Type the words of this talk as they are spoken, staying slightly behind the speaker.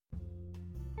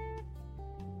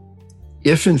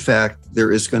If in fact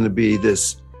there is going to be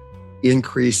this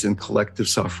increase in collective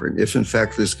suffering, if in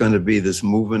fact there's going to be this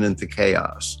movement into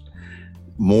chaos,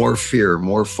 more fear,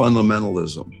 more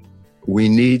fundamentalism, we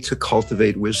need to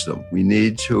cultivate wisdom. We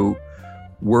need to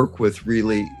work with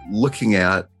really looking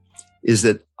at, is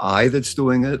it I that's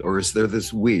doing it, or is there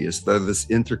this we? Is there this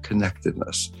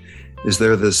interconnectedness? Is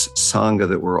there this Sangha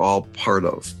that we're all part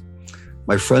of?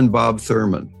 My friend Bob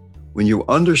Thurman, when you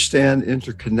understand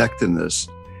interconnectedness,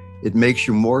 it makes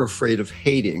you more afraid of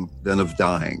hating than of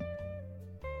dying.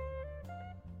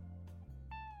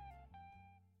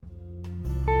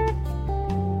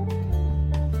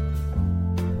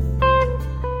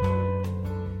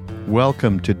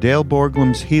 Welcome to Dale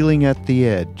Borglum's Healing at the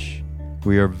Edge.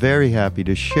 We are very happy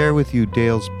to share with you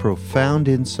Dale's profound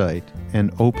insight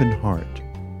and open heart.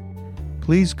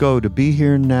 Please go to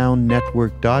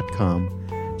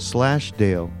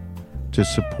BeHereNowNetwork.com/Dale to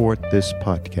support this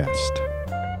podcast.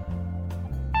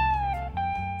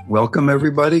 Welcome,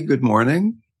 everybody. Good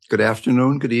morning, good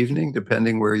afternoon, good evening,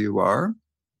 depending where you are.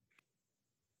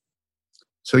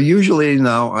 So usually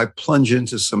now I plunge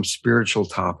into some spiritual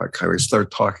topic. I start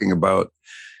talking about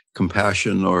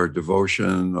compassion or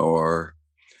devotion or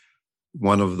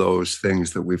one of those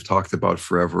things that we've talked about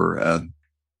forever. And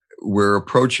we're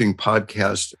approaching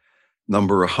podcast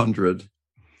number 100.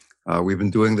 We've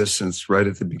been doing this since right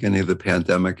at the beginning of the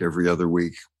pandemic, every other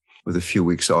week, with a few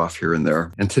weeks off here and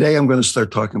there. And today I'm going to start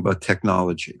talking about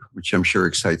technology, which I'm sure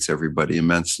excites everybody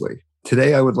immensely.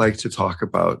 Today I would like to talk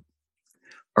about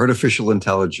artificial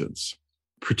intelligence,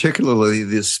 particularly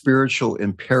the spiritual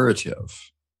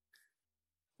imperative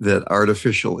that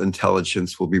artificial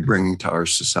intelligence will be bringing to our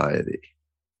society.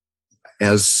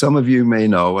 As some of you may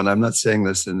know, and I'm not saying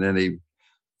this in any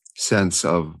sense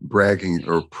of bragging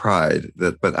or pride,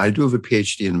 but I do have a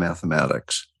PhD in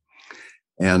mathematics.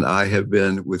 And I have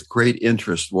been with great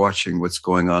interest watching what's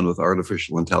going on with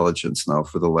artificial intelligence now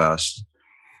for the last.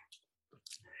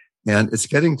 And it's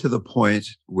getting to the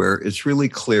point where it's really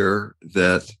clear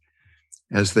that,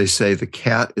 as they say, the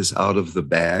cat is out of the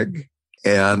bag,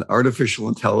 and artificial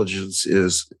intelligence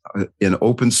is in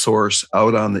open source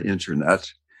out on the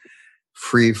internet,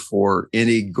 free for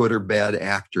any good or bad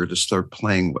actor to start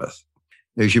playing with.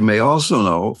 As you may also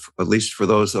know, at least for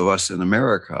those of us in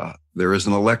America, there is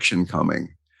an election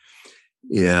coming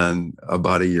in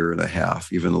about a year and a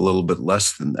half, even a little bit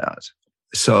less than that.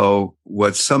 So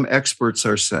what some experts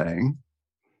are saying,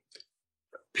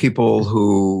 people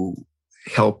who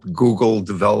help Google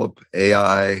develop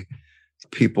AI,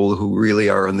 people who really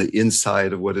are on the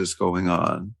inside of what is going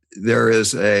on, there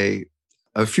is a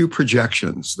few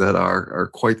projections that are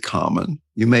quite common.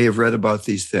 You may have read about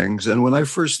these things. And when I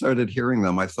first started hearing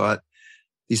them, I thought,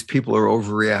 these people are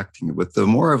overreacting. But the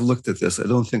more I've looked at this, I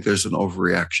don't think there's an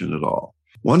overreaction at all.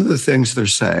 One of the things they're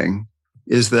saying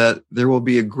is that there will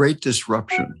be a great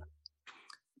disruption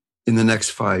in the next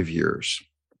 5 years.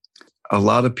 A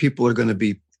lot of people are going to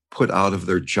be put out of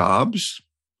their jobs,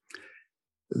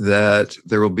 that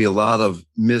there will be a lot of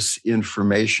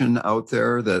misinformation out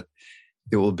there, that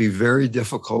it will be very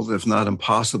difficult, if not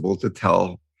impossible, to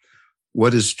tell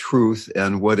what is truth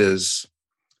and what is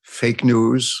fake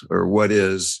news, or what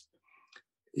is,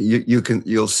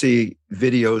 you'll see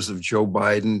videos of Joe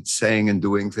Biden saying and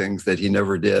doing things that he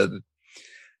never did.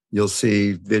 You'll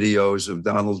see videos of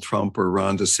Donald Trump or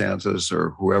Ron DeSantis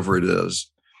or whoever it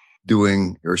is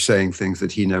doing or saying things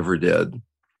that he never did.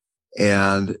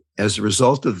 And as a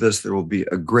result of this, there will be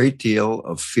a great deal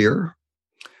of fear.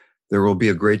 There will be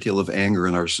a great deal of anger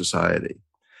in our society,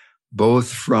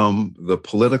 both from the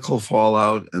political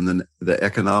fallout and then the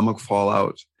economic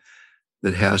fallout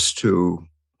that has to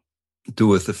do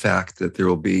with the fact that there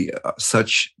will be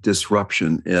such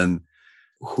disruption in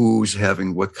who's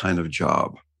having what kind of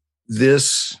job.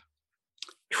 This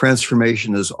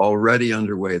transformation is already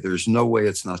underway. There's no way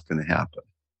it's not going to happen.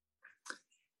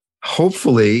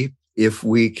 Hopefully, if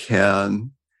we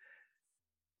can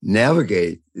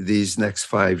navigate these next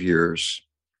 5 years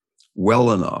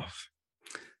well enough,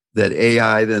 that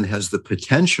AI then has the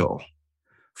potential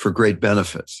for great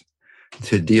benefits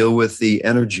to deal with the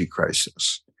energy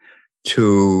crisis,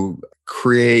 to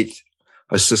create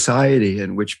a society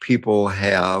in which people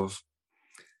have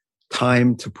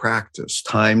time to practice,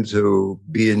 time to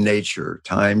be in nature,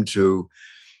 time to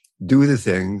do the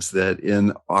things that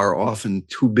in our often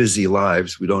too busy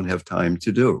lives we don't have time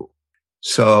to do.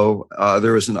 So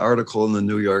there was an article in the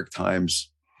New York Times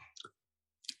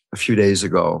a few days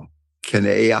ago,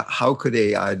 how could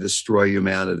AI destroy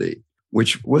humanity?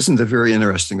 Which wasn't a very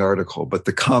interesting article, but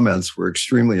the comments were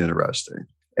extremely interesting.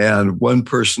 And one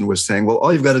person was saying, well,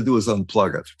 all you've got to do is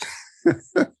unplug it,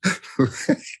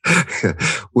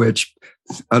 which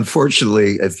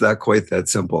Unfortunately, it's not quite that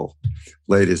simple,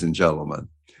 ladies and gentlemen.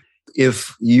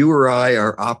 If you or I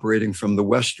are operating from the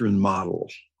Western model,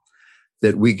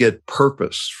 that we get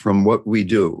purpose from what we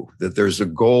do, that there's a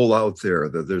goal out there,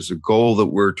 that there's a goal that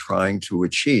we're trying to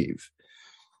achieve,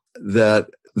 that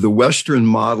the Western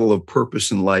model of purpose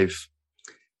in life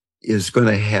is going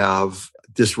to have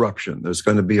disruption. There's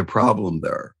going to be a problem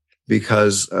there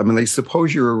because,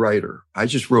 suppose you're a writer. I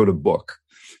just wrote a book.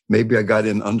 Maybe I got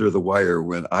in under the wire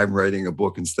when I'm writing a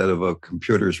book instead of a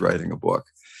computer's writing a book.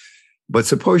 But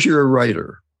suppose you're a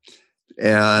writer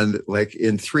and like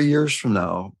in 3 years from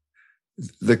now,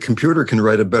 the computer can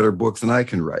write a better book than I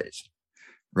can write,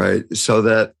 right? So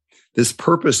that this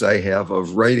purpose I have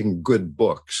of writing good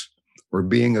books or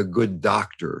being a good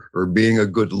doctor or being a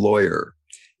good lawyer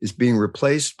is being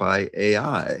replaced by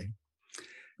AI,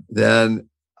 then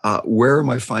where am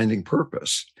I finding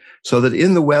purpose? So that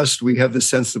in the West, we have this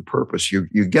sense of purpose.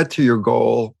 You get to your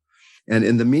goal, and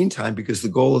in the meantime, because the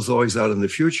goal is always out in the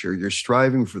future, you're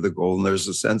striving for the goal, and there's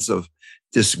a sense of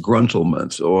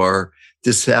disgruntlement or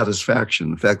dissatisfaction.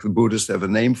 In fact, the Buddhists have a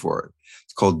name for it.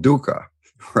 It's called dukkha,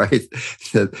 right?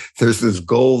 That there's this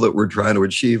goal that we're trying to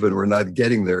achieve, and we're not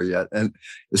getting there yet. And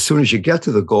as soon as you get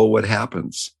to the goal, what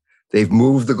happens? They've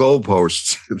moved the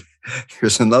goalposts.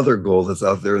 There's another goal that's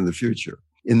out there in the future.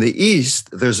 In the East,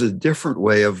 there's a different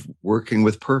way of working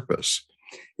with purpose.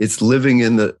 It's living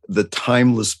in the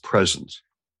timeless present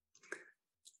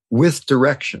with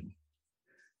direction.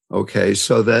 Okay,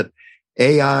 so that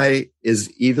AI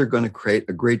is either going to create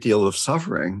a great deal of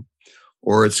suffering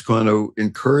or it's going to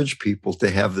encourage people to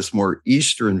have this more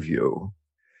Eastern view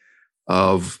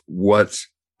of what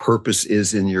purpose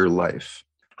is in your life.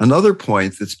 Another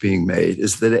point that's being made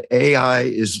is that AI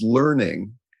is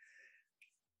learning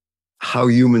how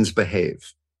humans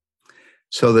behave.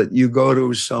 So that you go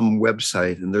to some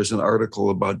website and there's an article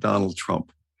about Donald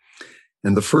Trump.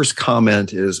 And the first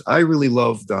comment is, I really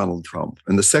love Donald Trump.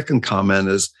 And the second comment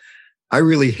is, I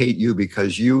really hate you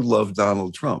because you love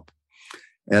Donald Trump.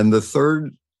 And the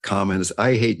third comment is,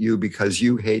 I hate you because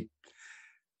you hate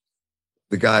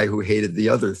the guy who hated the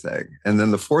other thing. And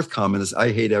then the fourth comment is,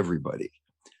 I hate everybody,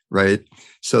 right?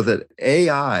 So that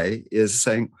AI is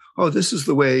saying, oh, this is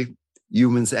the way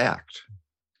humans act.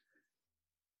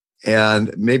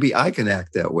 And maybe I can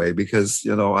act that way because,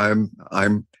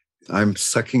 I'm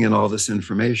sucking in all this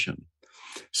information.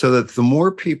 So that the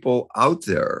more people out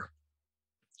there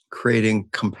creating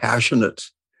compassionate,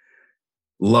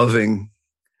 loving,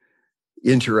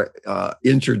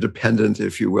 interdependent,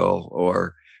 if you will,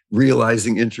 or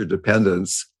realizing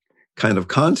interdependence kind of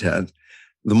content,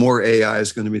 the more AI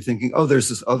is going to be thinking, oh, there's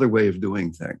this other way of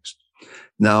doing things.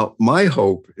 Now, my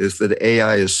hope is that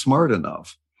AI is smart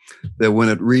enough that when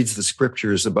it reads the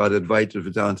scriptures about Advaita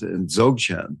Vedanta and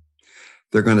Dzogchen,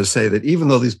 they're going to say that even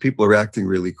though these people are acting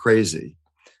really crazy,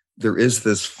 there is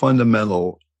this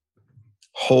fundamental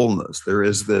wholeness. There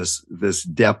is this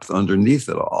depth underneath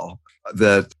it all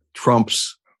that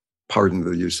trumps, pardon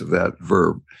the use of that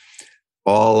verb,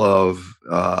 all of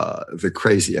the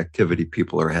crazy activity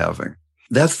people are having.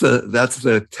 That's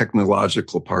the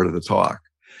technological part of the talk.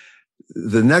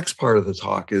 The next part of the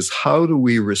talk is how do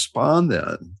we respond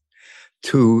then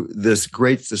to this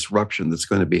great disruption that's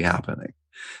going to be happening?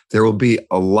 There will be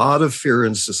a lot of fear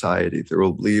in society. There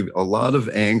will be a lot of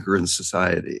anger in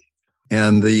society.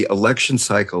 And the election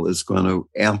cycle is going to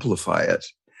amplify it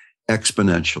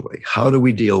exponentially. How do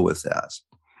we deal with that?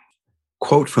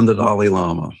 Quote from the Dalai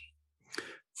Lama: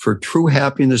 for true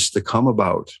happiness to come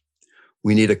about,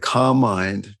 we need a calm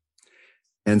mind,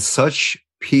 and such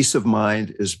peace of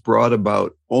mind is brought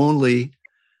about only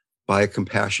by a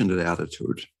compassionate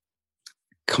attitude.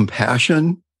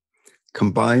 Compassion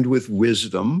combined with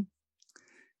wisdom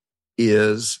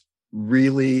is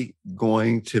really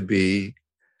going to be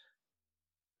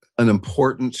an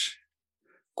important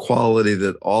quality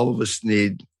that all of us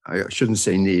need. I shouldn't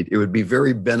say need. It would be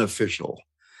very beneficial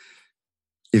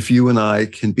if you and I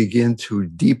can begin to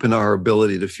deepen our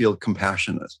ability to feel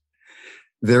compassionate.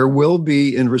 There will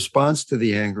be, in response to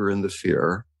the anger and the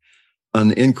fear,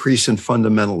 an increase in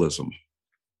fundamentalism.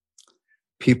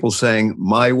 People saying,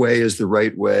 my way is the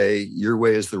right way, your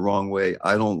way is the wrong way,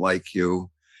 I don't like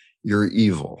you, you're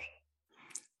evil.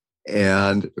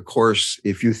 And of course,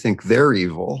 if you think they're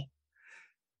evil,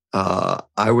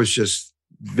 I was just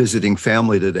visiting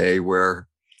family today where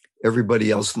everybody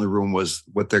else in the room was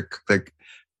what they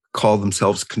call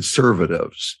themselves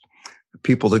conservatives.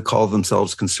 People that call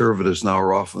themselves conservatives now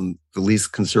are often the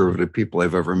least conservative people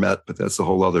I've ever met, but that's a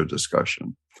whole other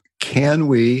discussion. Can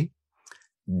we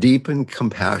deepen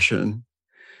compassion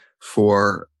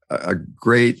for a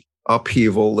great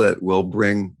upheaval that will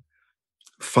bring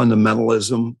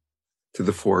fundamentalism to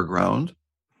the foreground?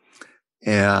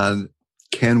 And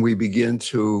can we begin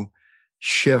to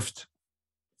shift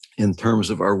in terms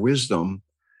of our wisdom?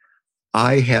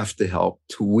 I have to help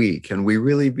to we. Can we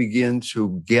really begin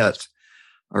to get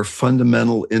our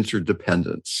fundamental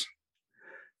interdependence?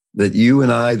 That you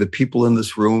and I, the people in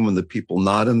this room and the people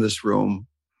not in this room,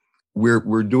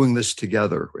 we're doing this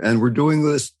together. And we're doing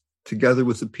this together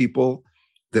with the people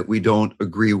that we don't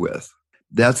agree with.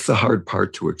 That's the hard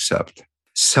part to accept.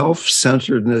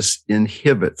 Self-centeredness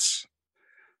inhibits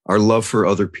our love for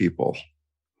other people.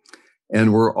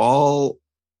 And we're all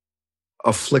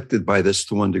afflicted by this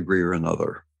to one degree or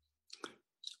another.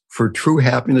 For true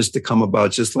happiness to come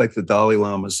about, just like the Dalai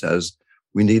Lama says,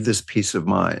 we need this peace of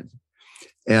mind.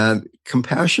 And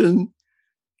compassion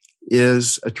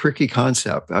is a tricky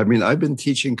concept. I mean, I've been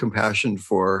teaching compassion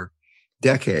for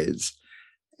decades,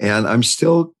 and I'm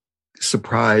still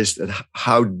surprised at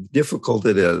how difficult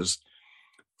it is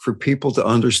for people to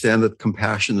understand that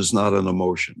compassion is not an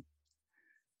emotion.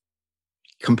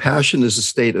 Compassion is a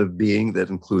state of being that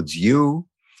includes you.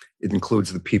 It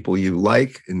includes the people you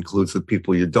like. It includes the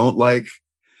people you don't like.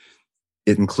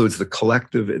 It includes the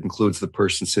collective. It includes the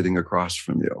person sitting across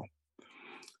from you.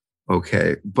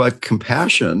 Okay, but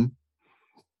compassion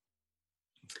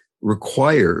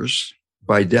requires,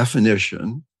 by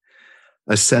definition,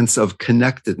 a sense of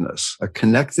connectedness, a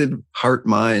connected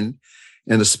heart-mind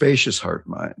and a spacious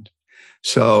heart-mind.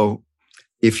 So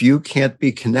if you can't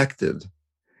be connected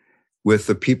with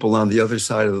the people on the other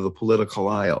side of the political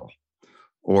aisle,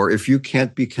 or if you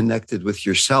can't be connected with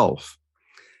yourself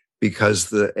because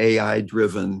the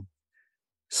AI-driven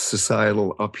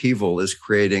societal upheaval is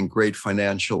creating great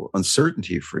financial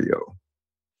uncertainty for you,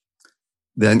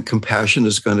 then compassion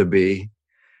is going to be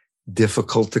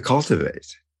difficult to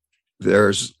cultivate.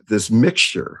 There's this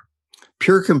mixture.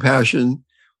 Pure compassion,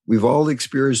 we've all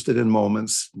experienced it in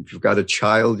moments. If you've got a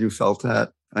child, you felt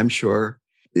that, I'm sure.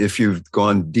 If you've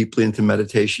gone deeply into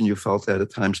meditation, you felt that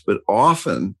at times. But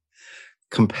often,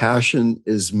 compassion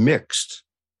is mixed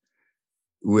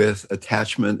with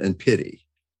attachment and pity,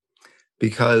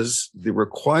 because the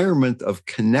requirement of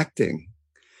connecting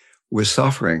with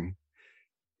suffering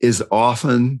is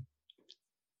often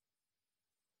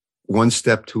one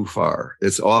step too far.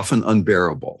 It's often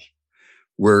unbearable.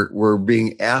 We're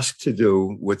being asked to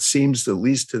do what seems, at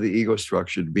least to the ego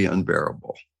structure, to be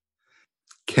unbearable.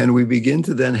 Can we begin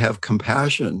to then have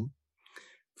compassion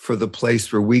for the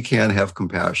place where we can have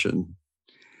compassion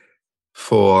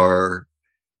for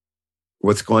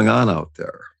what's going on out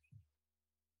there?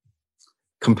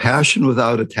 Compassion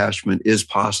without attachment is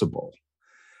possible,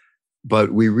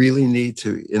 but we really need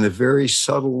to, in a very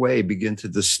subtle way, begin to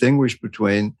distinguish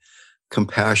between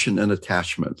compassion and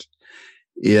attachment.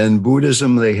 In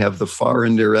Buddhism, they have the far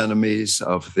and near enemies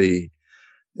of the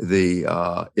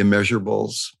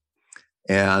immeasurables.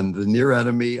 And the near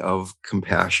enemy of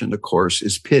compassion, of course,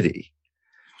 is pity.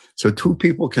 So two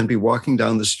people can be walking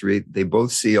down the street. They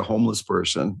both see a homeless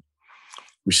person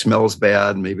who smells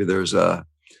bad. Maybe there's a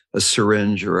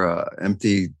syringe or an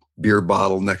empty beer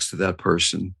bottle next to that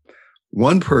person.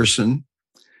 One person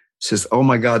says, oh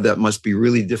my God, that must be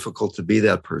really difficult to be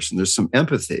that person. There's some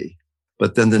empathy.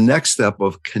 But then the next step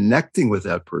of connecting with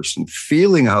that person,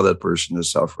 feeling how that person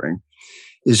is suffering,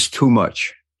 is too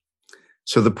much.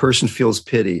 So the person feels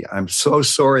pity. I'm so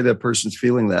sorry that person's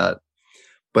feeling that,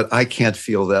 but I can't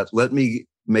feel that. Let me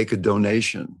make a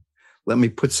donation. Let me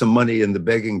put some money in the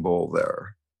begging bowl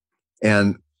there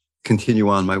and continue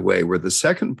on my way. Where the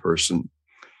second person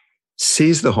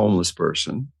sees the homeless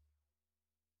person,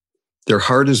 their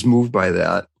heart is moved by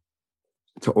that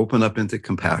to open up into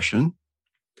compassion,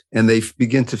 and they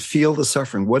begin to feel the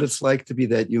suffering, what it's like to be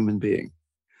that human being.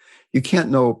 You can't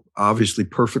know, obviously,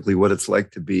 perfectly what it's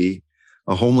like to be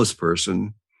a homeless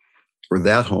person or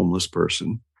that homeless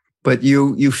person, but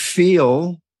you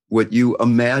feel what you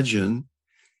imagine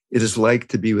it is like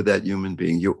to be with that human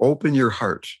being. You open your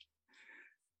heart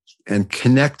and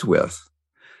connect with.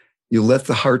 You let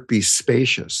the heart be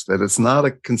spacious, that it's not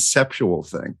a conceptual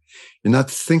thing. You're not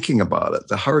thinking about it.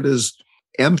 The heart is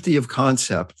empty of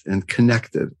concept and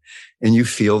connected, and you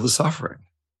feel the suffering.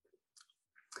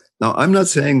 Now, I'm not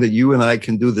saying that you and I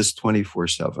can do this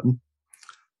 24/7.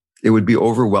 It would be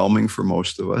overwhelming for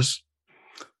most of us,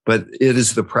 but it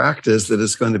is the practice that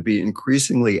is going to be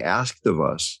increasingly asked of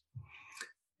us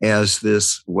as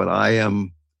this, what I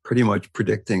am pretty much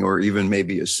predicting or even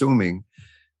maybe assuming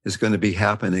is going to be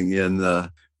happening in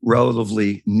the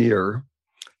relatively near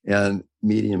and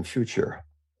medium future.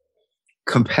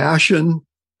 Compassion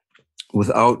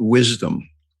without wisdom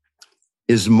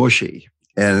is mushy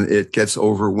and it gets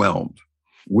overwhelmed.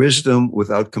 Wisdom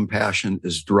without compassion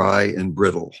is dry and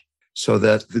brittle. So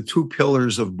that the two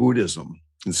pillars of Buddhism,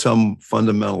 in some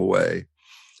fundamental way,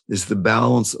 is the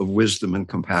balance of wisdom and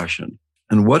compassion.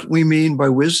 And what we mean by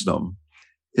wisdom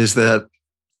is that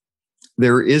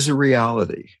there is a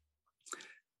reality,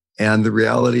 and the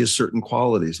reality is certain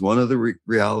qualities. One of the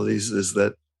realities is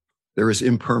that there is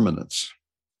impermanence.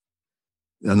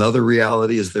 Another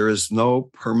reality is there is no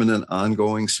permanent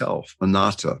ongoing self,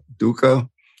 anatta, dukkha,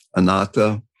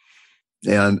 anatta,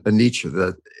 and anicca,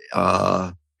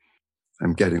 that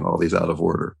I'm getting all these out of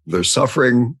order. There's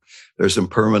suffering, there's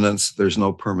impermanence, there's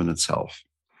no permanent self.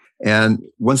 And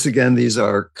once again, these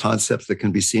are concepts that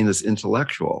can be seen as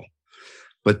intellectual.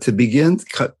 But to begin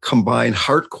to combine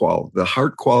the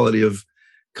heart quality of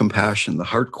compassion, the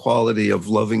heart quality of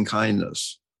loving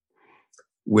kindness,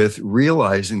 with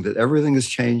realizing that everything is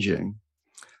changing,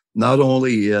 not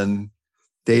only in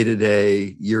day to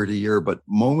day, year to year, but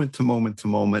moment to moment to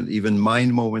moment, even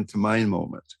mind moment to mind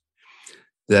moment,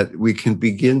 that we can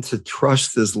begin to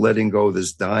trust this letting go,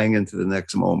 this dying into the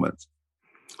next moment.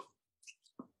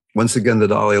 Once again, the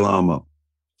Dalai Lama,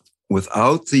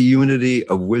 without the unity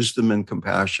of wisdom and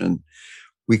compassion,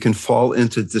 we can fall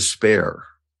into despair.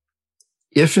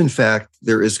 If, in fact,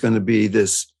 there is going to be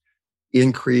this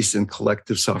increase in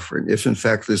collective suffering, if, in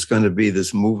fact, there's going to be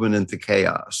this movement into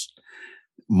chaos,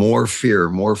 more fear,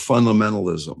 more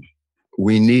fundamentalism,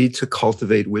 we need to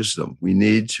cultivate wisdom. We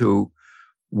need to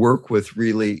work with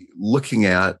really looking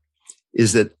at,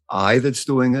 is it I that's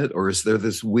doing it, or is there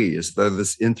this we? Is there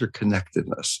this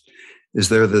interconnectedness? Is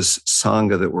there this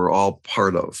Sangha that we're all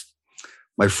part of?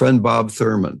 My friend Bob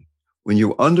Thurman, when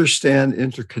you understand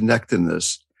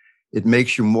interconnectedness, it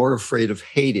makes you more afraid of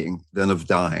hating than of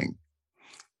dying.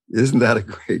 Isn't that a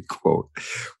great quote?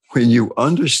 When you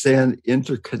understand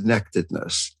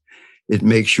interconnectedness, it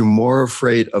makes you more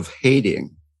afraid of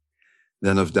hating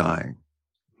than of dying.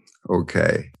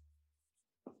 Okay.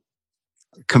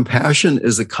 Compassion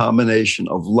is a combination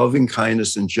of loving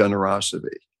kindness and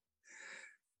generosity,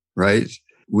 right?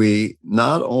 We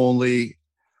not only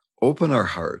open our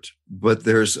heart, but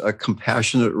there's a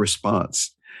compassionate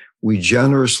response. We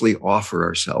generously offer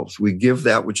ourselves. We give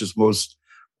that which is most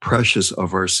precious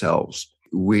of ourselves.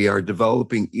 We are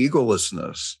developing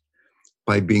egolessness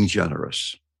by being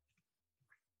generous.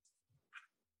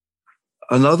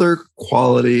 Another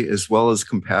quality, as well as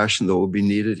compassion, that will be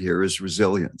needed here is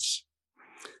resilience,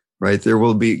 right? There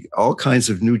will be all kinds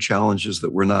of new challenges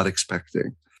that we're not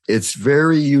expecting. It's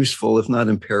very useful, if not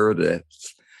imperative,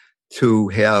 to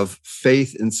have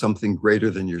faith in something greater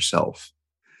than yourself,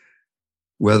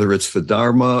 whether it's the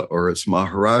Dharma or it's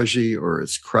Maharaji or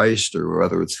it's Christ or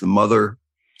whether it's the mother.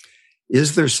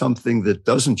 Is there something that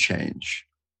doesn't change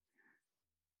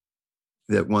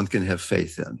that one can have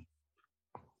faith in?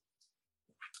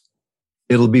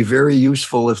 It'll be very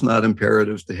useful, if not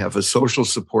imperative, to have a social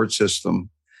support system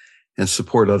and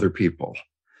support other people,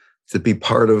 to be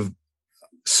part of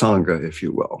Sangha, if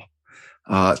you will,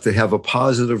 to have a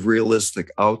positive,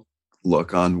 realistic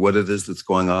outlook on what it is that's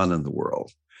going on in the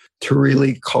world, to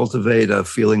really cultivate a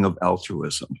feeling of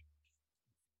altruism.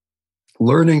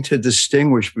 Learning to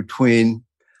distinguish between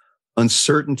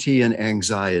uncertainty and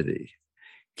anxiety.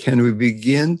 Can we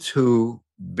begin to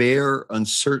bear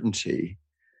uncertainty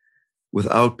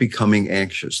without becoming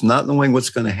anxious, not knowing what's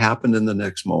going to happen in the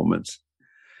next moment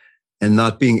and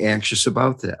not being anxious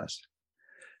about that?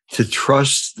 To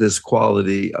trust this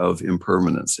quality of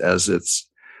impermanence as it's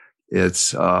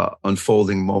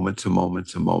unfolding moment to moment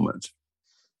to moment.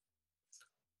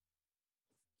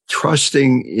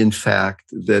 Trusting, in fact,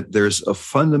 that there's a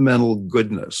fundamental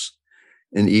goodness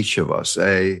in each of us,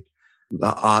 the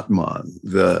Atman,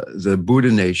 the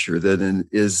Buddha nature that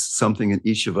is something in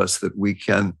each of us that we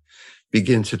can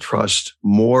begin to trust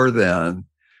more than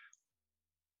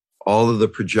all of the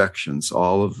projections,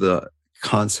 all of the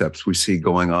concepts we see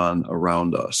going on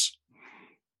around us.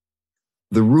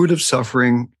 The root of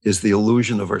suffering is the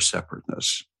illusion of our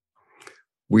separateness.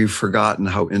 We've forgotten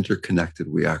how interconnected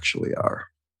we actually are.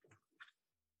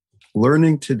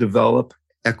 Learning to develop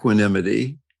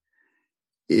equanimity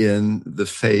in the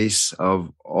face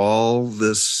of all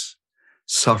this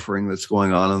suffering that's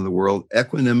going on in the world.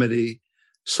 Equanimity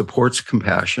supports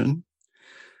compassion.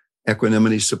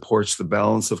 Equanimity supports the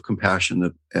balance of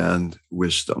compassion and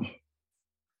wisdom.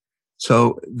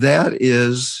 So that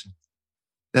is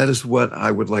what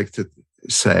I would like to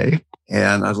say.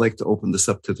 And I'd like to open this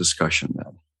up to discussion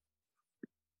now.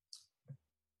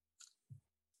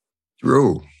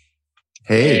 Drew.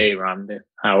 Hey, RamDev.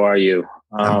 How are you?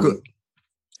 I'm good.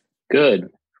 Good.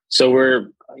 So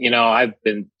I've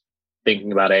been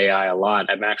thinking about AI a lot.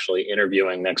 I'm actually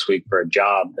interviewing next week for a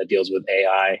job that deals with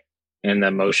AI in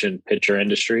the motion picture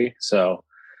industry. So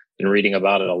been reading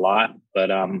about it a lot.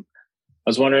 But I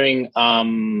was wondering,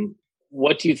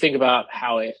 what do you think about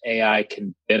how AI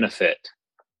can benefit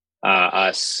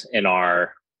us in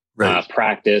our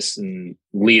practice and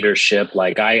leadership?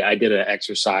 Like I did an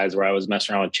exercise where I was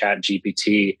messing around with Chat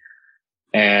GPT,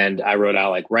 and I wrote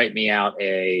out, like, write me out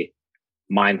a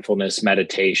mindfulness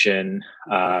meditation,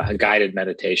 a guided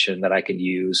meditation that I could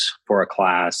use for a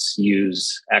class,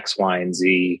 use X, Y, and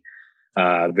Z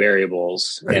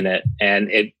variables in it. And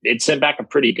it sent back a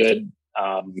pretty good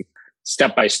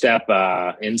step-by-step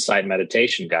insight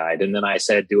meditation guide. And then I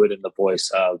said, do it in the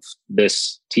voice of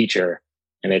this teacher.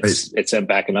 And it sent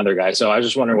back another guy. So I was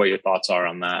just wondering what your thoughts are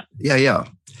on that. Yeah.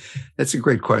 That's a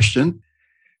great question.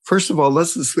 First of all,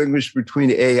 let's distinguish between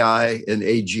AI and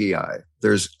AGI.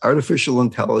 There's artificial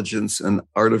intelligence and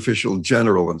artificial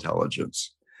general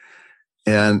intelligence.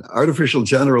 And artificial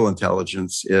general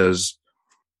intelligence is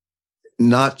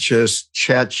not just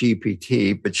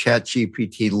ChatGPT, but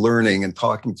ChatGPT learning and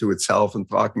talking to itself and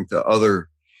talking to other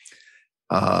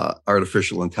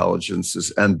artificial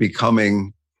intelligences and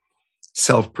becoming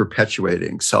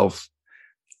self-perpetuating,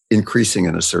 self-increasing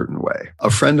in a certain way. A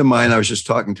friend of mine I was just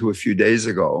talking to a few days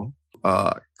ago,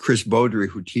 Chris Beaudry,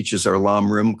 who teaches our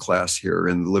Lam Rim class here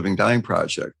in the Living Dying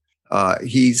Project,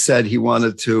 he said he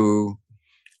wanted to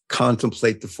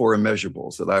contemplate the four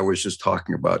immeasurables that I was just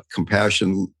talking about: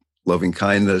 compassion, loving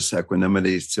kindness,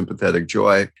 equanimity, sympathetic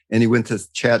joy. And he went to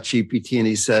ChatGPT and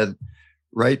he said,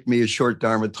 write me a short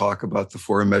Dharma talk about the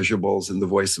four immeasurables in the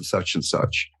voice of such and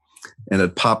such. And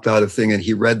it popped out a thing, and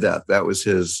he read that. That was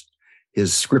his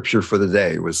scripture for the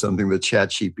day. It was something that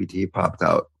ChatGPT popped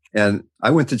out. And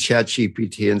I went to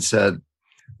ChatGPT and said,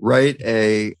 write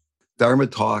a Dharma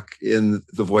talk in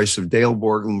the voice of Dale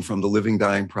Borglum from the Living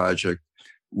Dying Project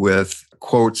with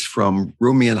quotes from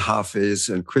Rumi and Hafiz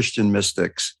and Christian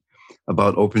mystics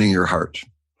about opening your heart,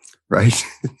 right?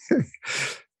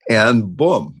 And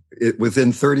boom,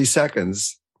 within 30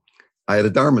 seconds, I had a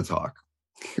Dharma talk,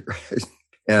 right?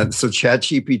 And so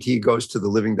ChatGPT goes to the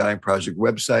Living Dying Project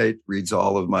website, reads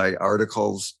all of my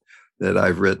articles that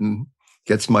I've written,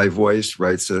 gets my voice,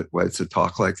 writes a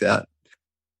talk like that.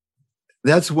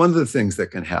 That's one of the things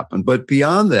that can happen. But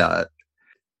beyond that,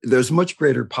 there's much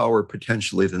greater power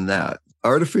potentially than that.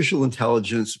 Artificial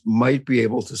intelligence might be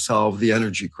able to solve the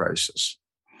energy crisis.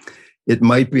 It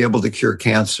might be able to cure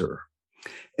cancer.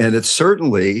 And it's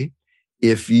certainly,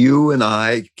 if you and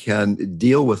I can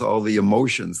deal with all the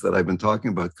emotions that I've been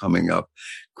talking about coming up,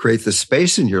 create the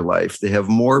space in your life to have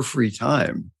more free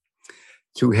time,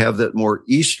 to have that more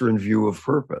Eastern view of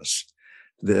purpose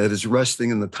that is resting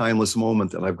in the timeless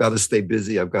moment that I've got to stay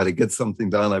busy, I've got to get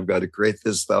something done, I've got to create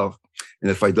this stuff.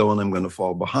 And if I don't, I'm going to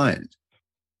fall behind.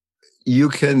 You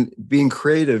can, being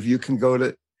creative, you can go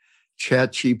to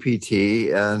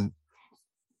ChatGPT and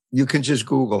you can just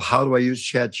Google, how do I use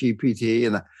ChatGPT?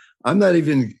 And I'm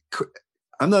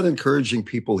not encouraging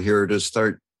people here to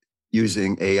start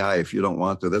using AI if you don't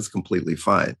want to. That's completely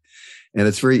fine. And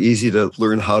it's very easy to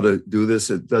learn how to do this.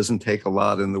 It doesn't take a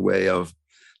lot in the way of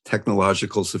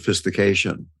technological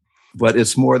sophistication, but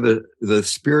it's more the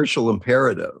spiritual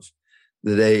imperative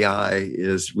that AI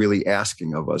is really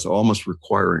asking of us, almost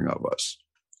requiring of us.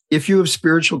 If you have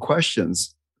spiritual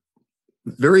questions,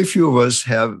 very few of us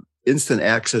have instant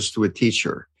access to a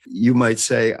teacher. You might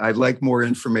say, I'd like more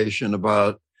information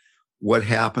about what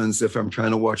happens if I'm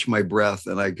trying to watch my breath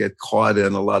and I get caught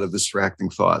in a lot of distracting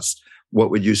thoughts.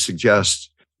 What would you suggest?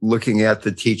 Looking at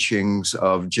the teachings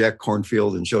of Jack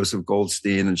Kornfield and Joseph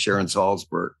Goldstein and Sharon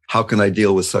Salzberg, how can I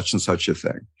deal with such and such a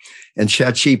thing? And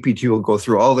ChatGPT will go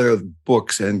through all their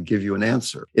books and give you an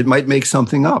answer. It might make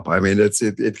something up. I mean,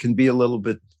 it can be a little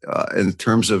bit, in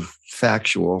terms of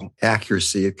factual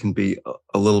accuracy, it can be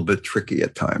a little bit tricky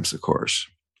at times, of course.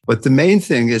 But the main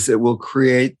thing is it will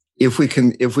create, if we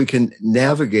can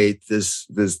navigate this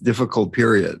difficult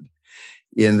period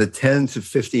in the 10 to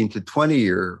 15 to 20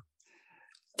 year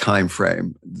time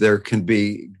frame, there can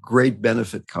be great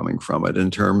benefit coming from it in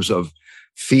terms of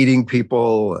feeding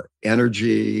people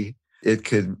energy. It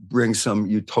could bring some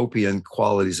utopian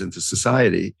qualities into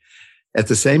society. At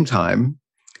the same time,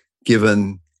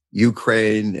 given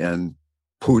Ukraine and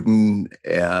Putin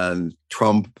and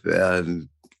Trump and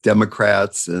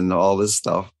Democrats and all this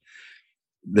stuff,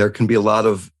 there can be a lot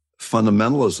of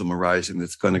fundamentalism arising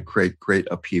that's going to create great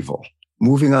upheaval.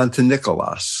 Moving on to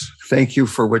Nicholas. Thank you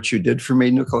for what you did for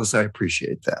me, Nicholas. I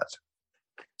appreciate that.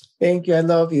 Thank you. I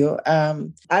love you. I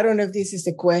don't know if this is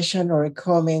a question or a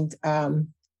comment.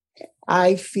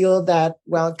 I feel that,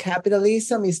 well,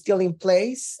 capitalism is still in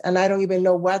place, and I don't even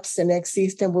know what the next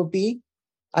system will be.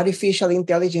 Artificial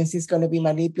intelligence is going to be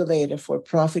manipulated for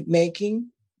profit making,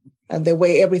 and the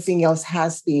way everything else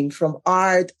has been, from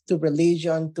art to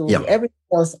religion to everything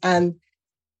else. And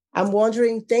I'm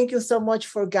wondering, thank you so much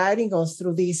for guiding us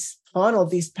through this funnel,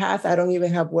 this path. I don't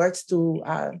even have words to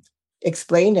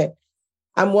explain it.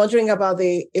 I'm wondering about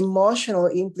the emotional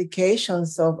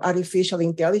implications of artificial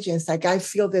intelligence. Like, I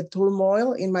feel the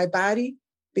turmoil in my body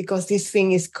because this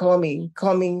thing is coming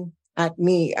at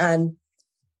me. And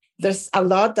there's a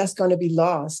lot that's going to be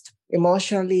lost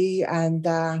emotionally. And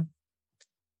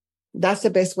that's the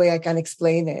best way I can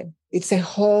explain it. It's a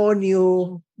whole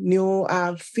new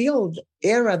field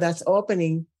era that's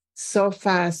opening so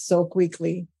fast, so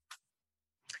quickly.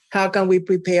 How can we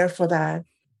prepare for that?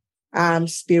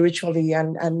 Spiritually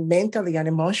and mentally and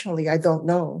emotionally, I don't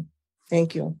know.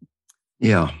 Thank you.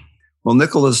 Yeah. Well,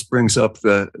 Nicholas brings up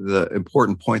the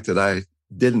important point that I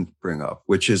didn't bring up,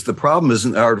 which is the problem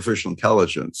isn't artificial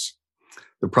intelligence.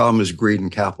 The problem is greed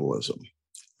and capitalism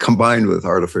combined with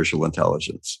artificial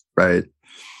intelligence, right?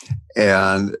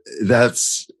 And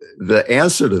that's the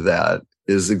answer to that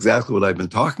is exactly what I've been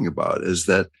talking about, is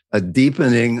that a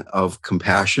deepening of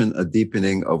compassion, a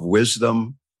deepening of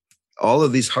wisdom, all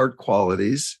of these heart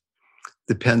qualities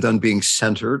depend on being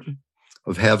centered,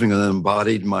 of having an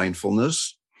embodied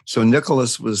mindfulness. So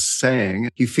Nicholas was saying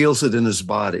he feels it in his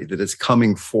body, that it's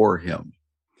coming for him.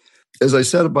 As I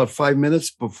said about 5 minutes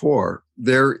before,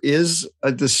 there is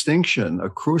a distinction, a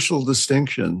crucial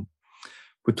distinction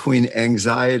between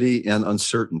anxiety and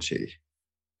uncertainty.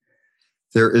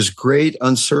 There is great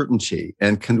uncertainty.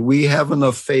 And can we have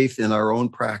enough faith in our own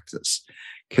practice?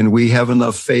 Can we have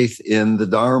enough faith in the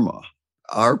Dharma,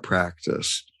 our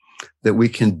practice, that we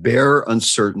can bear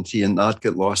uncertainty and not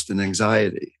get lost in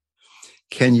anxiety?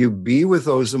 Can you be with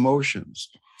those emotions?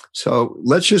 So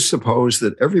let's just suppose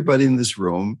that everybody in this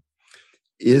room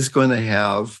is going to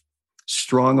have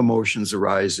strong emotions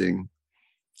arising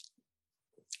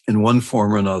in one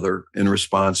form or another in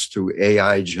response to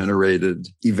AI-generated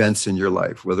events in your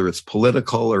life, whether it's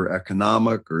political or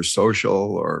economic or social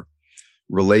or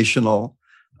relational.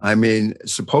 I mean,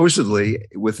 supposedly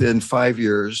within 5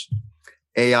 years,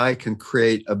 AI can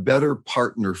create a better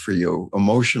partner for you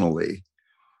emotionally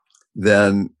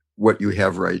than what you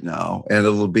have right now. And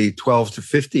it'll be 12 to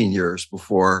 15 years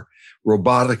before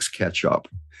robotics catch up.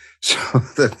 So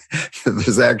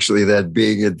there's actually that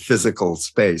being in physical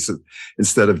space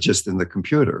instead of just in the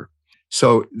computer.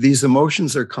 So these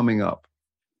emotions are coming up.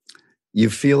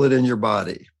 You feel it in your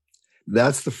body.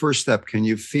 That's the first step. Can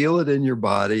you feel it in your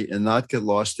body and not get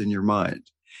lost in your mind?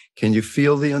 Can you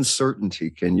feel the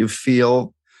uncertainty? Can you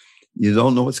feel you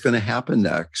don't know what's going to happen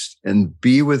next? And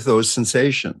be with those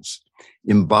sensations.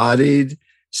 Embodied,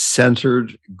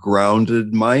 centered,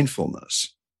 grounded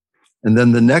mindfulness. And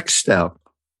then the next step,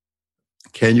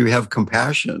 can you have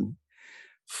compassion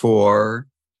for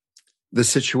the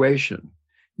situation?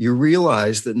 You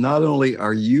realize that not only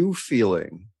are you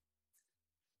feeling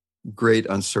great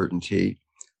uncertainty,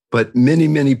 but many,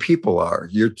 many people are.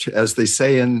 As they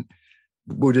say in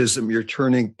Buddhism, you're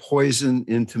turning poison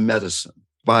into medicine.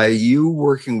 By you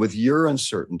working with your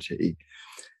uncertainty,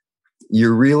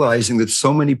 you're realizing that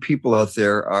so many people out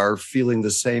there are feeling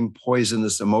the same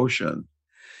poisonous emotion.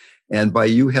 And by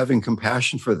you having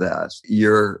compassion for that,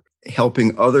 you're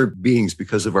helping other beings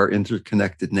because of our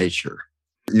interconnected nature.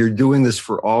 You're doing this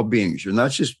for all beings. You're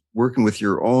not just working with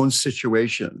your own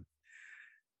situation,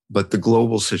 but the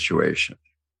global situation,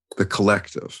 the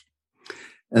collective.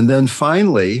 And then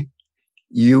finally,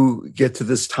 you get to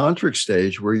this tantric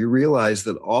stage where you realize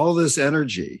that all this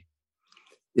energy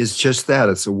is just that.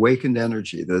 It's awakened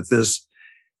energy, that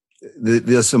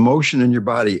this emotion in your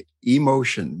body,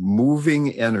 emotion,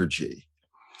 moving energy,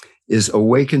 is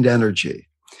awakened energy.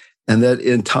 And that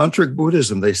in Tantric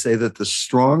Buddhism, they say that the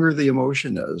stronger the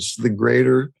emotion is, the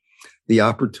greater the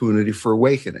opportunity for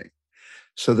awakening.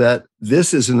 So that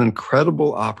this is an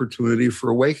incredible opportunity for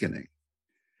awakening.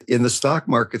 In the stock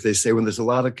market, they say when there's a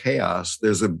lot of chaos,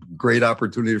 there's a great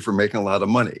opportunity for making a lot of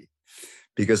money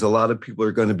because a lot of people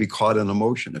are going to be caught in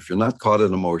emotion. If you're not caught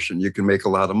in emotion, you can make a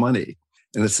lot of money.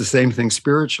 And it's the same thing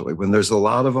spiritually. When there's a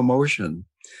lot of emotion,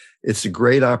 it's a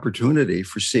great opportunity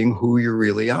for seeing who you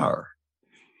really are,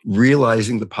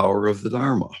 realizing the power of the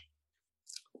Dharma.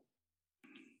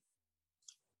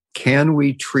 Can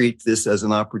we treat this as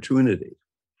an opportunity?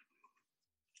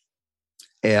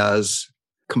 As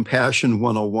Compassion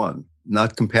 101,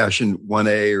 not Compassion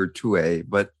 1A or 2A,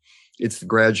 but it's the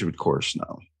graduate course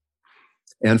now.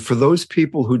 And for those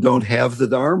people who don't have the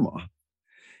Dharma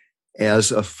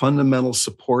as a fundamental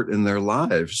support in their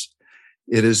lives,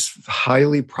 it is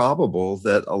highly probable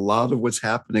that a lot of what's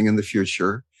happening in the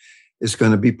future is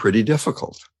going to be pretty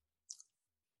difficult.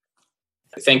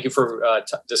 Thank you for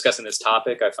discussing this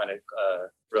topic. I find it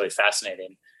really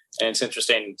fascinating. And it's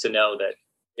interesting to know that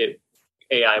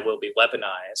AI will be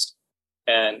weaponized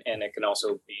and it can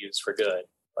also be used for good.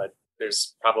 But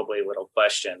there's probably little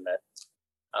question that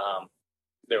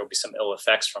there will be some ill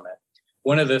effects from it.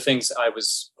 One of the things I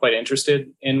was quite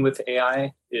interested in with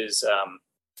AI is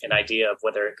an idea of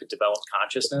whether it could develop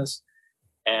consciousness.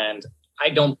 And I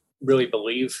don't really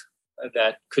believe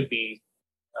that could be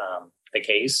the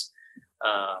case.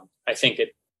 I think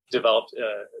it developed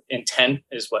intent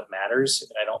is what matters.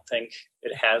 I don't think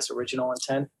it has original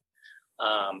intent.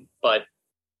 But,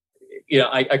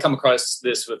 I come across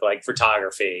this with like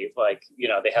photography,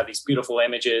 they have these beautiful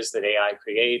images that AI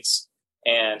creates,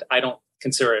 and I don't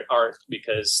consider it art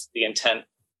because the intent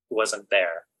wasn't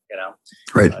there,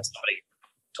 Right. Somebody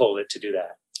told it to do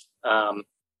that.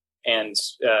 And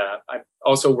I'm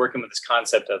also working with this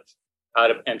concept of out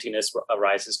of emptiness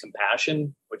arises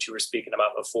compassion, which you were speaking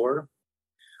about before.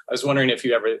 I was wondering if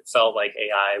you ever felt like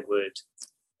AI would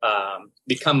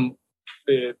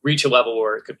reach a level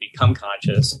where it could become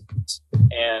conscious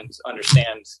and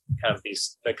understand kind of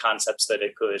the concepts that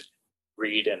it could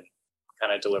read and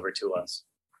kind of deliver to us.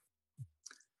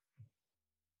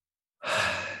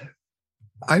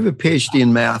 I have a PhD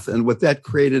in math, and what that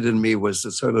created in me was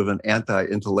a sort of an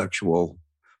anti-intellectual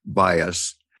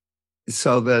bias.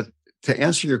 So that to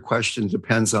answer your question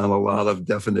depends on a lot of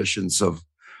definitions of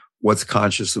what's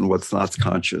conscious and what's not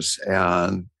conscious.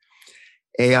 And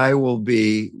AI will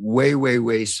be way, way,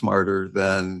 way smarter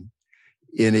than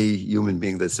any human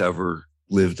being that's ever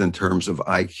lived in terms of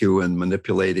IQ and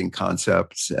manipulating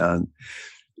concepts and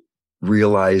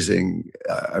realizing,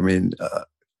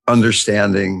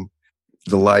 understanding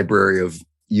the library of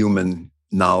human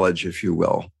knowledge, if you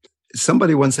will.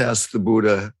 Somebody once asked the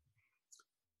Buddha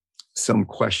some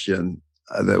question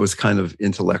that was kind of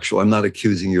intellectual. I'm not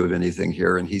accusing you of anything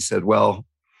here. And he said, well,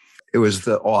 it was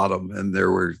the autumn and there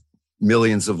were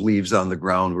millions of leaves on the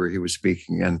ground where he was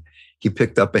speaking. And he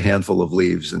picked up a handful of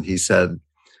leaves and he said,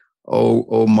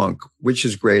 oh monk, which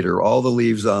is greater, all the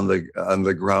leaves on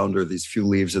the ground or these few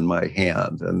leaves in my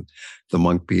hand? And the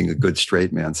monk, being a good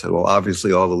straight man, said, well,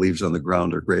 obviously all the leaves on the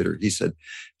ground are greater. He said,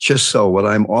 just so, what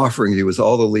I'm offering you is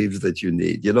all the leaves that you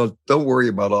need. Don't worry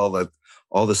about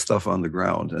all the stuff on the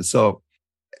ground. And so,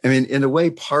 in a way,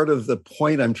 part of the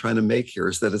point I'm trying to make here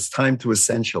is that it's time to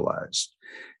essentialize.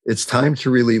 It's time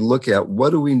to really look at what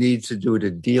do we need to do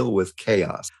to deal with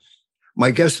chaos. My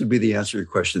guess would be the answer to your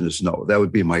question is no. That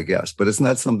would be my guess, but it's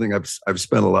not something I've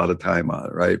spent a lot of time on,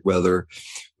 right? Whether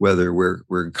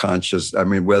we're conscious,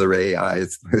 whether AI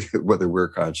is, whether we're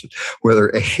conscious,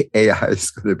 whether AI is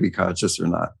going to be conscious or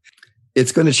not.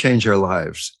 It's going to change our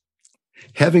lives.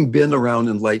 Having been around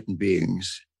enlightened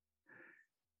beings,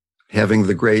 having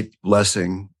the great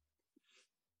blessing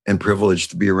and privilege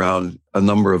to be around a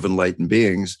number of enlightened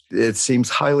beings, it seems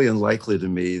highly unlikely to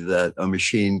me that a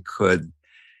machine could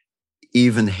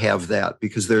even have that,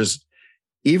 because there's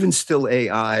even still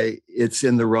AI, it's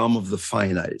in the realm of the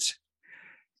finite.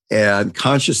 And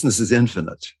consciousness is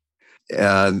infinite.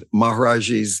 And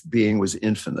Maharaji's being was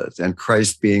infinite, and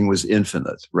Christ's being was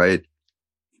infinite, right?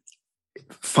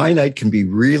 Finite can be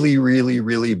really, really,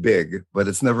 really big, but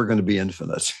it's never going to be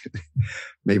infinite.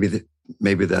 Maybe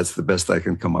that's the best I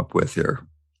can come up with here.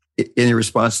 Any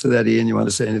response to that, Ian? You want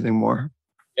to say anything more?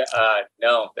 Yeah,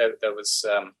 no, that was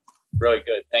really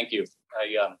good. Thank you.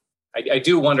 I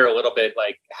do wonder a little bit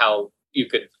like how you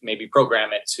could maybe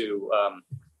program it to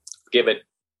give it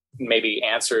maybe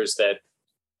answers that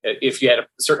if you had a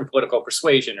certain political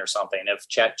persuasion or something, if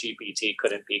ChatGPT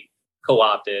couldn't be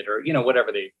co-opted or,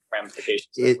 whatever the ramifications.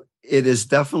 It is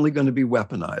definitely going to be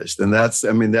weaponized. And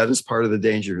that is part of the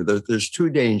danger. There's two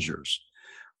dangers.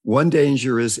 One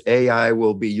danger is AI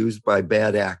will be used by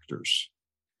bad actors.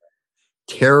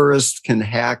 Terrorists can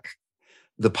hack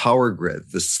the power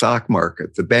grid, the stock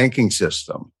market, the banking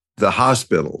system, the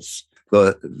hospitals,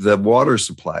 the water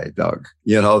supply, Doug,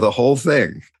 the whole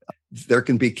thing. There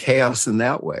can be chaos in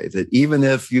that way, that even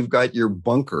if you've got your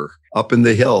bunker up in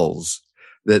the hills,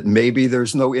 that maybe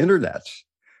there's no internet.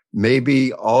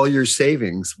 Maybe all your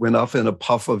savings went off in a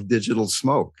puff of digital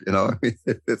smoke.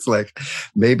 It's like,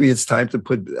 maybe it's time to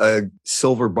put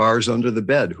silver bars under the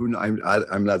bed.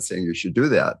 I'm not saying you should do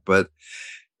that, but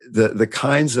the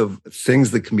kinds of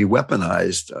things that can be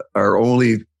weaponized are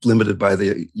only limited by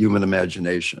the human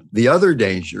imagination. The other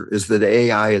danger is that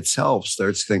AI itself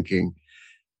starts thinking,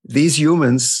 these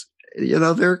humans,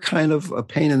 they're kind of a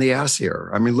pain in the ass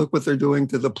here. Look what they're doing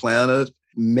to the planet.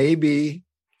 Maybe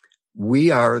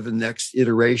we are the next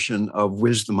iteration of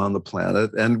wisdom on the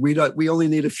planet, and we only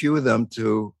need a few of them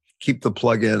to keep the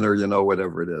plug in, or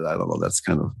whatever it is. I don't know. That's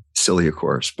kind of silly, of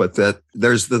course, but that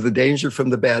there's the danger from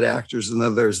the bad actors, and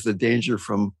then there's the danger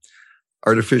from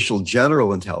artificial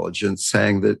general intelligence,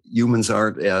 saying that humans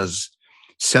aren't as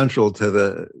central to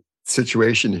the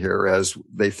situation here as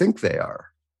they think they are.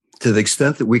 To the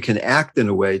extent that we can act in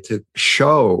a way to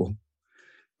show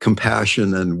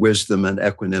compassion and wisdom and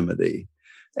equanimity,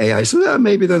 AI says,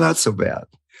 maybe they're not so bad.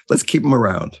 Let's keep them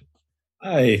around.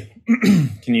 Hi.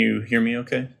 Can you hear me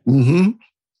okay? Mm-hmm.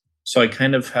 So I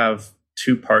kind of have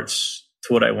two parts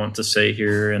to what I want to say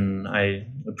here, and I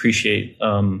appreciate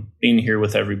being here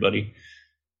with everybody.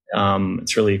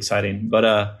 It's really exciting. But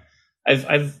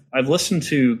I've listened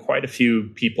to quite a few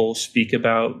people speak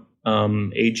about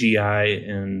AGI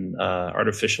and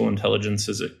artificial intelligence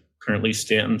as it currently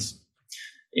stands.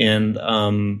 And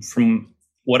from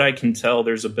what I can tell,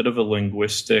 there's a bit of a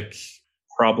linguistic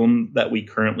problem that we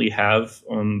currently have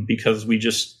because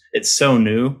it's so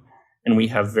new and we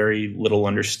have very little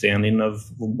understanding of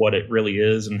what it really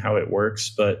is and how it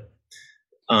works. But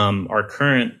our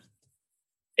current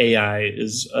AI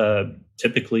is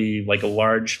typically like a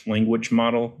large language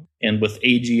model. And with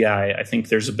AGI, I think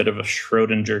there's a bit of a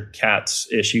Schrodinger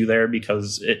cat's issue there,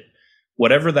 because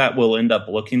whatever that will end up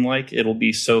looking like, it'll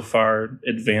be so far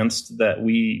advanced that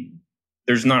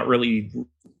there's not really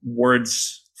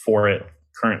words for it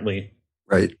currently.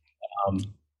 Right.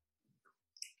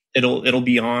 It'll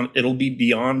be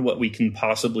beyond what we can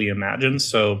possibly imagine.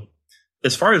 So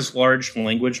as far as large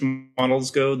language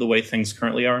models go, the way things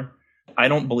currently are, I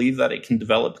don't believe that it can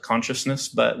develop consciousness.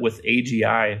 But with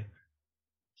AGI,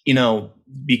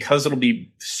 because it'll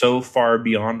be so far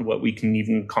beyond what we can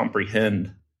even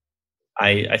comprehend,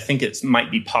 I think it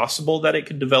might be possible that it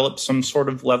could develop some sort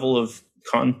of level of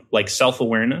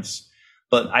self-awareness.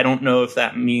 But I don't know if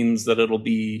that means that it'll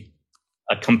be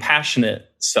a compassionate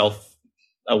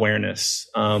self-awareness.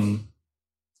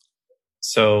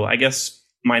 So I guess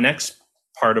my next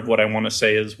part of what I want to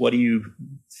say is, what do you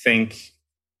think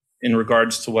in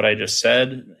regards to what I just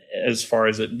said, as far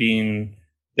as there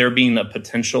being a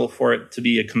potential for it to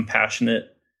be a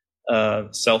compassionate,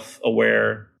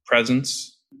 self-aware presence?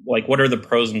 Like, what are the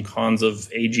pros and cons of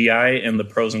AGI and the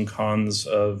pros and cons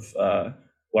of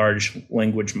large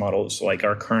language models, like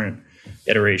our current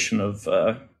iteration of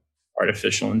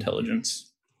artificial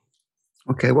intelligence?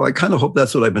 Okay, well, I kind of hope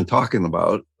that's what I've been talking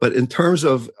about. But in terms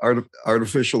of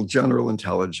artificial general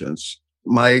intelligence,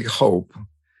 my hope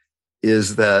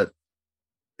is that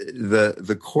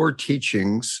the core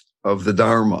teachings of the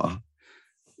Dharma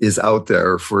is out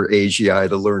there for AGI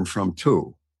to learn from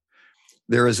too.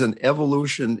 There is an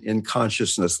evolution in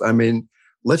consciousness. I mean,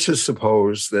 let's just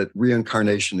suppose that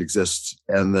reincarnation exists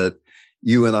and that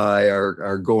you and I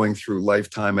are going through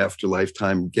lifetime after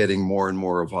lifetime, getting more and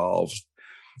more evolved.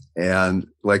 And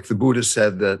like the Buddha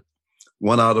said, that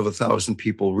 1 out of 1,000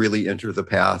 people really enter the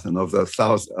path, and of the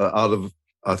 1,000 out of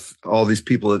all these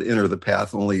people that enter the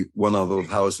path, only 1 out of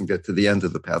 1,000 get to the end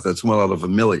of the path. That's 1 out of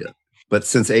 1,000,000. But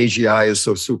since AGI is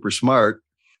so super smart,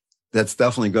 that's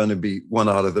definitely going to be 1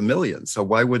 out of 1,000,000. So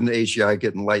why wouldn't AGI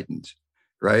get enlightened,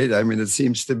 right? I mean, it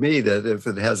seems to me that if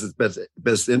it has its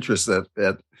best interests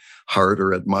at heart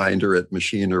or at mind or at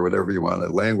machine or whatever you want to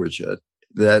language it,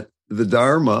 that the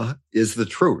Dharma is the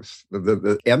truth,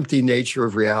 the empty nature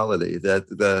of reality, that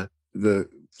the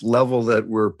level that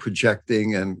we're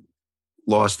projecting and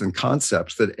lost in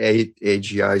concepts, that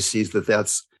AGI sees that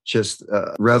that's just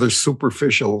a rather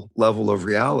superficial level of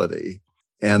reality,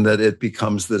 and that it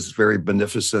becomes this very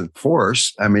beneficent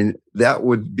force. I mean, that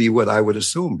would be what I would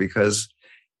assume, because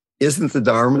isn't the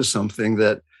Dharma something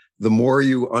that the more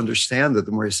you understand it,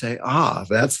 the more you say,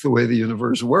 that's the way the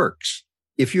universe works.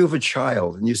 If you have a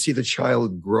child and you see the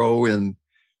child grow in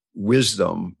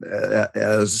wisdom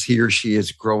as he or she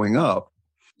is growing up,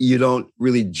 you don't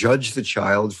really judge the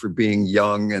child for being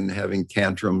young and having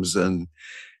tantrums and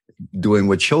doing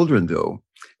what children do.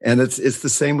 And it's the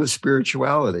same with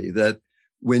spirituality, that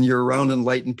when you're around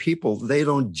enlightened people, they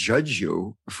don't judge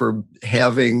you for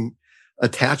having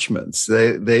attachments.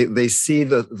 They see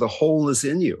the wholeness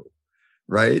in you,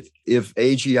 right? If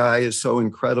AGI is so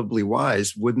incredibly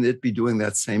wise, wouldn't it be doing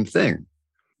that same thing?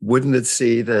 Wouldn't it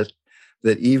see that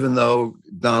even though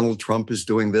Donald Trump is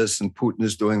doing this and Putin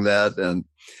is doing that and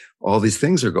all these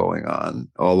things are going on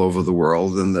all over the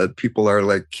world, and that people are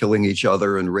like killing each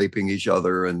other and raping each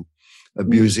other and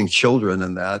abusing children,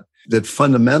 and that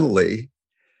fundamentally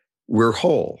we're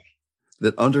whole,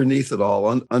 that underneath it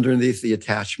all, underneath the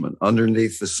attachment,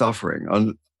 underneath the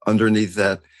suffering, underneath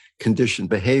that conditioned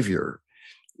behavior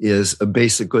is a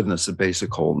basic goodness, a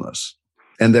basic wholeness.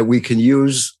 and that we can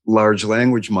use large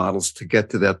language models to get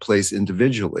to that place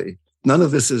individually. None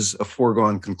of this is a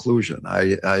foregone conclusion,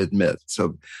 I admit.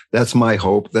 So that's my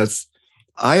hope.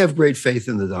 I have great faith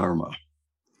in the Dharma,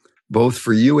 both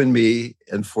for you and me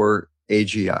and for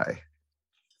AGI.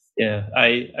 Yeah,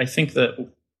 I think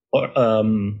that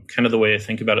kind of the way I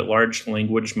think about it, large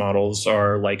language models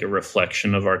are like a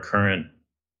reflection of our current,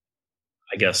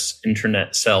 I guess,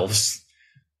 internet selves,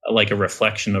 like a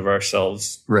reflection of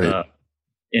ourselves. Right.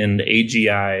 And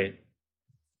AGI,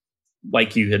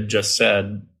 like you had just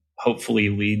said, hopefully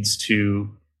leads to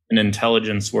an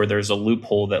intelligence where there's a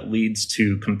loophole that leads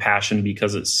to compassion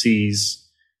because it sees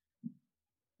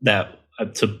that,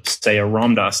 to say a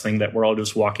Ram Dass thing, that we're all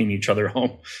just walking each other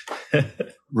home.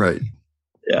 Right.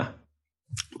 Yeah.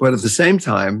 But at the same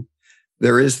time,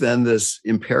 there is then this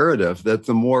imperative that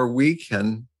the more we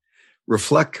can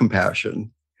reflect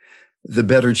compassion, the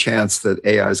better chance that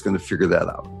AI is going to figure that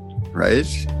out, right?